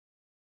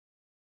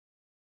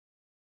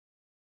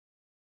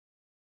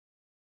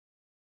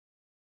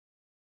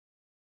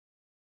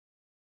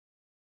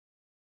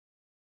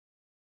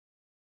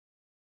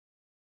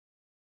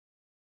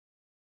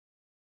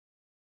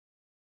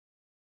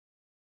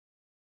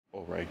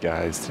Alright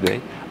guys,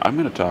 today I'm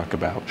going to talk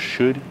about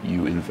should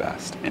you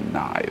invest in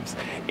knives.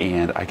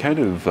 And I kind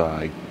of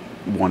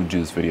want to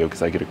do this video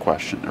because I get a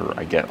question, or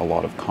I get a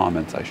lot of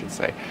comments I should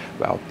say,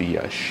 about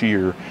the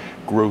sheer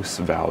gross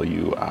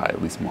value,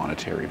 at least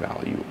monetary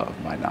value, of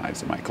my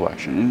knives in my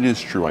collection. And it is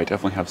true, I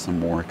definitely have some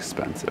more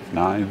expensive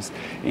knives,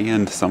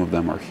 and some of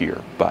them are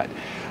here. But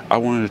I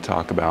wanted to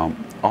talk about,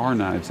 are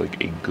knives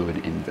like a good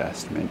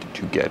investment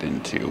to get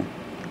into?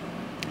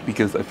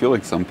 Because I feel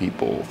like some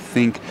people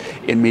think,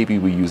 and maybe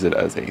we use it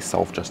as a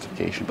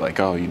self-justification, like,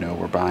 oh,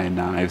 we're buying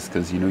knives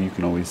because, you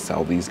can always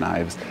sell these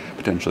knives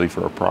potentially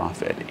for a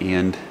profit.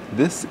 And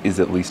this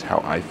is at least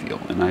how I feel.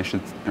 And I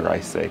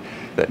say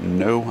that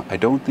no, I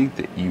don't think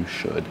that you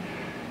should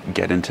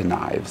get into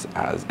knives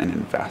as an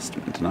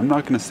investment. And I'm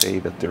not going to say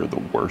that they're the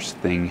worst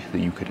thing that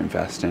you could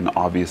invest in.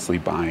 Obviously,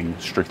 buying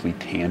strictly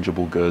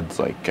tangible goods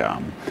like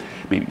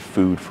maybe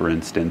food, for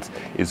instance,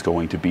 is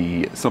going to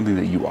be something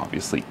that you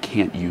obviously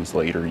can't use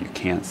later, you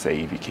can't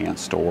save, you can't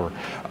store.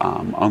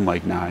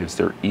 Unlike knives,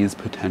 there is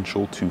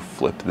potential to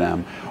flip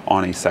them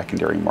on a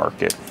secondary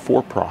market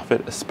for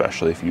profit,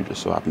 especially if you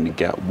just so happen to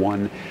get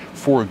one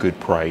for a good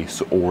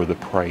price, or the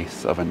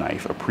price of a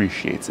knife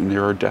appreciates. And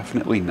there are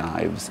definitely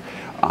knives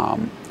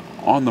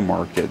on the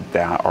market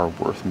that are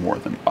worth more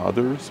than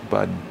others,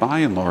 but by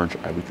and large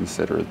I would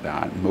consider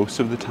that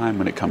most of the time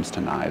when it comes to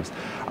knives,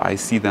 I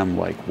see them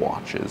like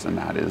watches, and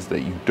that is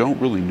that you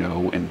don't really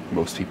know, and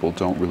most people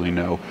don't really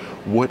know,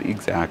 what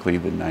exactly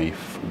the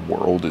knife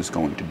world is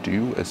going to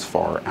do as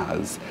far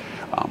as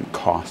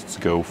costs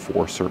go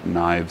for certain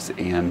knives.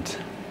 And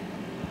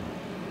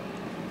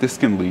this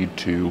can lead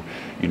to,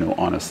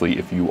 honestly,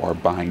 if you are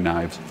buying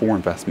knives for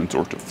investments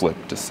or to flip,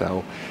 to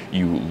sell,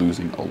 you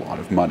losing a lot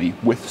of money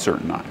with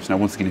certain knives. Now,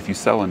 once again, if you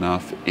sell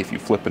enough, if you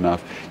flip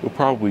enough, you'll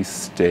probably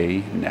stay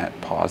net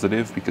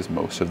positive, because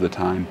most of the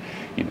time,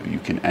 you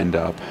can end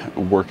up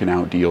working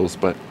out deals.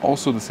 But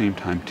also at the same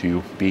time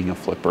too, being a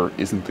flipper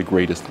isn't the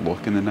greatest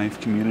look in the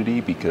knife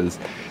community, because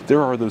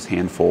there are those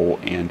handful,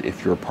 and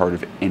if you're a part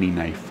of any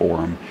knife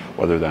forum,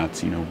 whether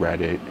that's,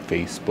 Reddit,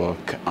 Facebook,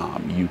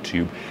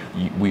 YouTube,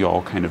 we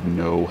all kind of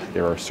know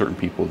there are certain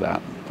people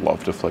that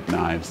love to flip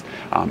knives,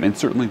 and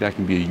certainly that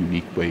can be a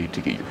unique way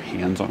to get your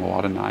hands on a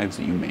lot of knives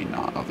that you may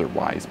not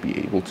otherwise be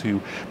able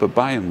to. But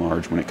by and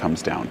large, when it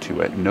comes down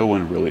to it, no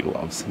one really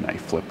loves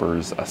knife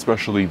flippers,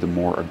 especially the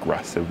more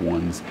aggressive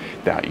ones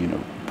that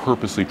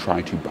purposely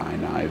try to buy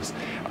knives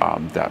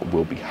that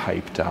will be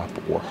hyped up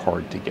or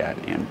hard to get,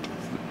 and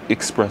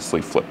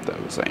expressly flip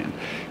those. And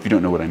if you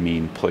don't know what I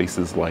mean,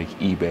 places like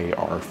eBay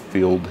are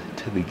filled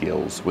to the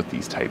gills with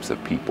these types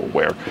of people,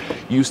 where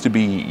used to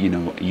be,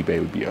 eBay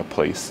would be a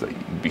place that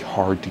would be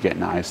hard to get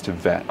knives to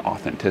vet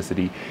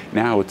authenticity.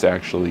 Now it's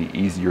actually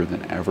easier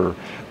than ever,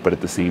 but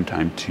at the same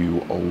time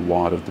too, a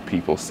lot of the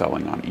people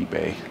selling on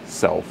eBay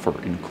sell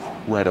for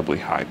incredibly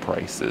high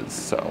prices,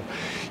 so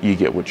you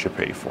get what you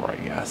pay for, I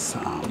guess.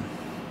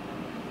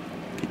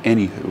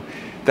 Anywho,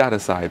 that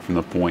aside from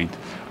the point,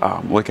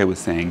 like I was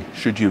saying,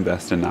 should you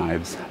invest in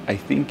knives? I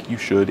think you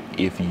should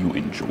if you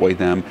enjoy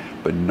them,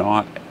 but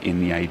not in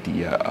the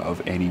idea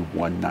of any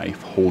one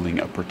knife holding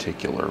a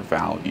particular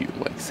value.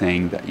 Like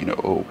saying that,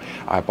 oh,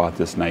 I bought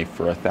this knife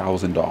for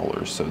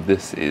 $1,000, so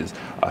this is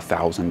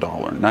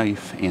 $1,000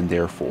 knife, and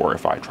therefore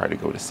if I try to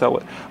go to sell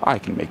it, I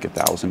can make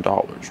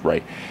 $1,000,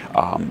 right?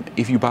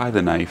 If you buy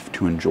the knife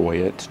to enjoy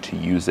it, to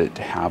use it,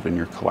 to have in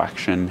your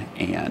collection,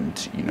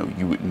 and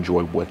you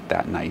enjoy what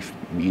that knife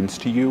means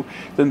to you,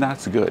 then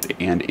that's good,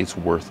 and it's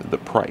worth the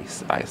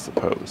price, I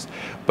suppose.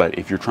 But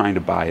if you're trying to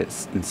buy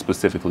it and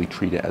specifically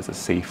treat it as a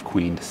safe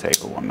queen, to say,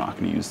 oh, I'm not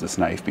going to use this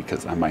knife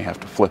because I might have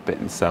to flip it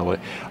and sell it,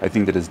 I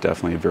think that is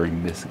definitely a very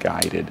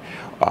misguided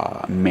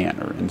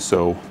manner. And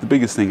so the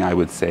biggest thing I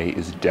would say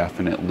is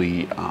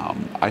definitely,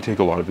 I take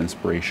a lot of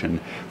inspiration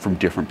from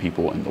different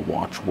people in the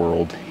watch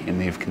world,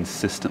 and they've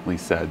consistently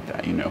said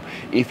that,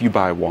 if you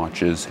buy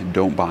watches,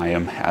 don't buy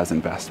them as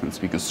investments,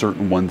 because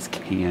certain ones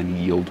can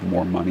yield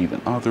more money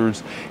than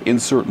others,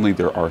 and certainly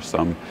there are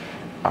some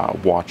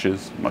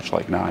watches, much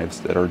like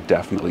knives, that are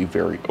definitely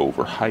very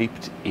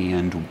overhyped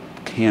and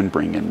can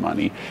bring in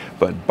money.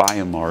 But by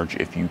and large,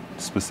 if you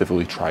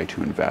specifically try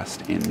to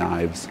invest in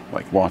knives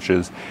like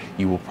watches,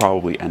 you will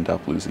probably end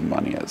up losing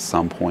money at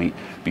some point,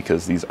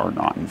 because these are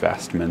not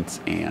investments,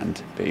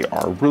 and they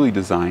are really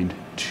designed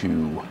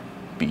to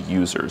be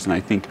users. And I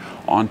think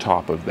on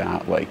top of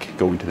that, like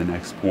going to the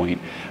next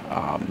point,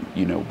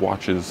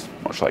 watches,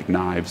 much like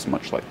knives,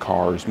 much like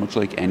cars, much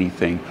like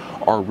anything,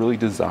 are really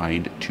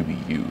designed to be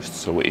used.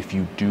 So if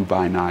you do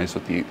buy knives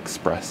with the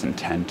express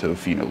intent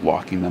of,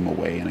 locking them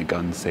away in a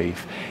gun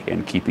safe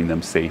and keeping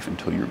them safe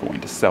until you're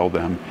going to sell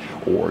them,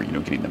 or,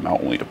 getting them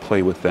out only to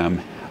play with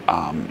them,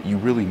 you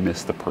really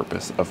miss the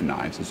purpose of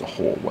knives as a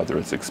whole, whether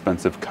it's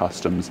expensive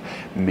customs,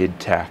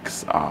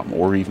 mid-techs,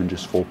 or even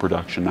just full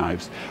production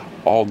knives.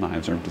 All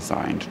knives are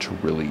designed to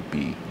really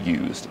be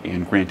used,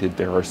 and granted,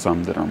 there are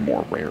some that are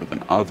more rare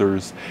than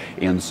others,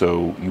 and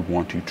so you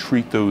want to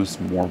treat those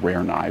more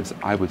rare knives,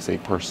 I would say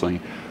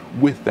personally,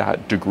 with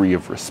that degree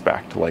of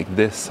respect. Like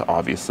this,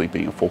 obviously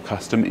being a full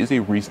custom, is a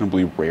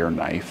reasonably rare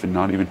knife, and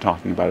not even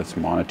talking about its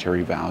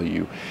monetary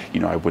value. You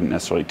know, I wouldn't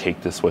necessarily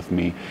take this with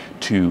me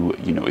to,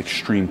 you know,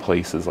 extreme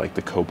places like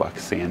the Kobuk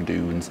sand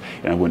dunes,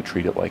 and I wouldn't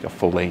treat it like a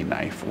fillet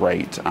knife,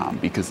 right?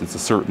 Because it's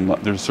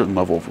there's a certain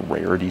level of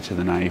rarity to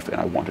the knife,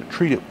 and I want to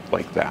treat it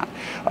like that.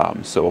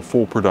 So a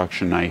full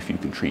production knife you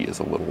can treat as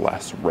a little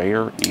less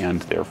rare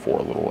and therefore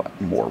a little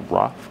more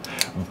rough.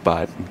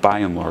 But by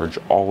and large,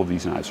 all of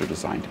these knives are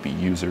designed to be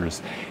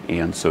users,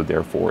 and so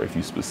therefore if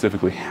you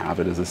specifically have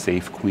it as a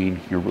safe queen,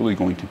 you're really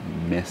going to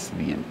miss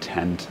the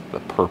intent, the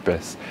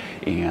purpose,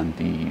 and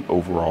the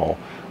overall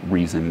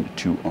reason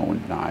to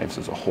own knives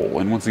as a whole.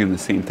 And once again, the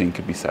same thing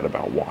could be said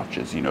about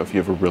watches. You know, if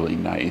you have a really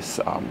nice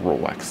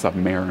Rolex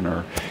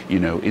Submariner, you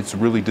know, it's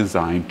really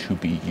designed to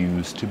be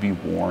used, to be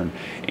worn,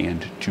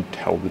 and to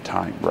tell the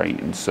time, right?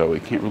 And so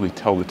it can't really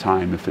tell the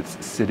time if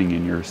it's sitting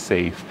in your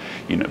safe,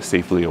 you know,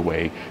 safely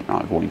away,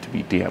 not going to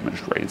be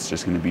damaged, right? It's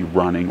just going to be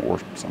running, or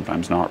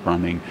sometimes not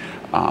running,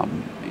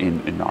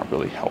 and not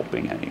really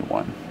helping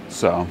anyone.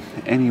 So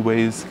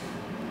anyways,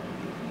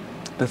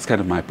 that's kind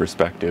of my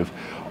perspective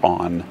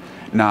on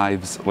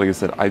knives. Like I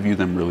said, I view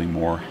them really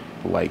more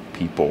like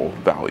people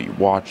value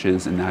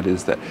watches, and that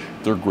is that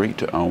they're great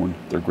to own,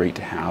 they're great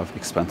to have.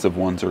 Expensive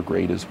ones are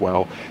great as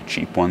well.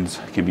 Cheap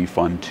ones can be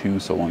fun too,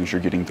 so long as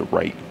you're getting the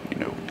right, you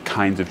know,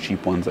 kinds of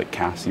cheap ones like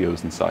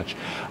Casios and such.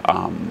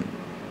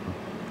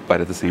 But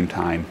at the same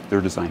time,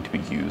 they're designed to be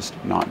used,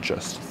 not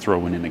just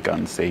thrown in a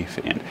gun safe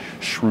and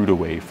shrewd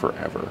away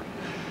forever.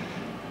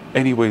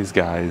 Anyways,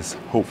 guys,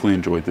 hopefully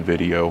enjoyed the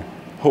video.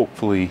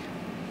 Hopefully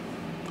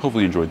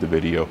enjoyed the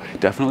video.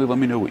 Definitely let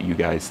me know what you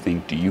guys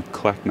think. Do you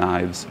collect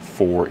knives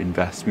for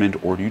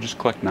investment, or do you just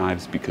collect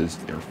knives because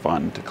they're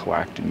fun to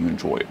collect and you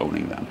enjoy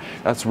owning them?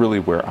 That's really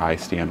where I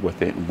stand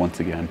with it. And once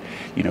again,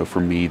 you know, for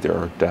me, there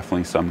are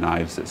definitely some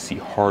knives that see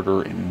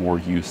harder and more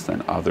use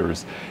than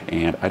others,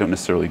 and I don't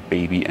necessarily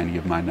baby any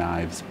of my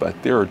knives,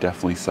 but there are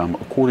definitely some,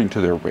 according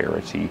to their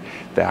rarity,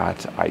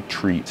 that I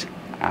treat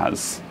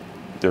as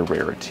their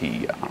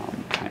rarity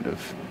kind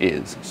of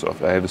is. So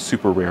if I have a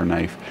super rare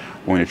knife,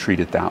 I'm going to treat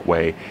it that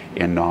way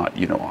and not,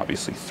 you know,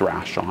 obviously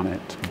thrash on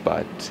it.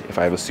 But if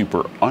I have a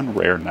super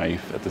unrare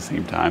knife at the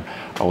same time,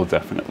 I will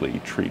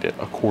definitely treat it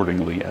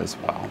accordingly as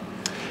well.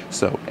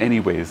 So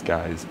anyways,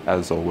 guys,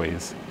 as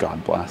always,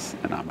 God bless,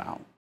 and I'm out.